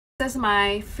This is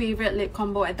my favorite lip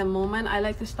combo at the moment. I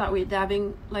like to start with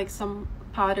dabbing like some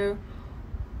powder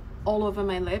all over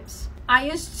my lips. I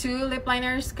use 2 lip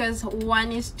liners because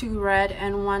one is too red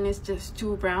and one is just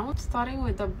too brown. Starting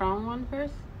with the brown one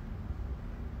first.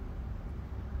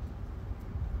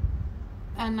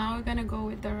 And now we're gonna go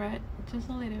with the red, just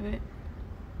a little bit.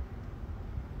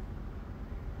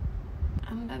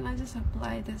 And then I just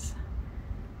apply this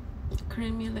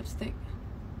creamy lipstick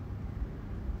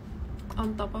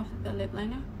on top of the lip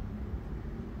liner.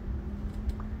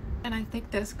 And I take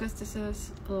this because this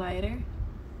is lighter.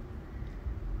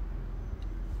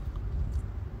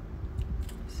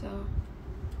 So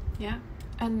yeah,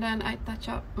 and then I touch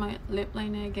up my lip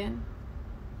liner again.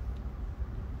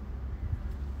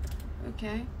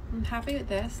 Okay, I'm happy with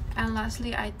this. And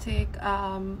lastly, I take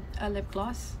a lip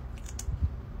gloss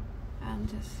and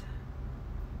just,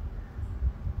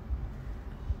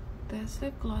 this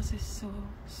lip gloss is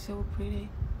so pretty.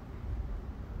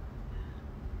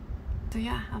 So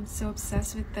yeah, I'm so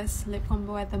obsessed with this lip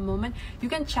combo at the moment. You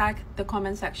can check the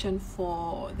comment section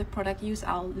for the product used.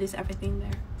 I'll list everything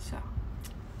there. So,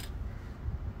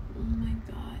 oh my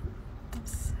god,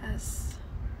 obsessed.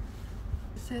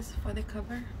 This is for the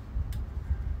cover.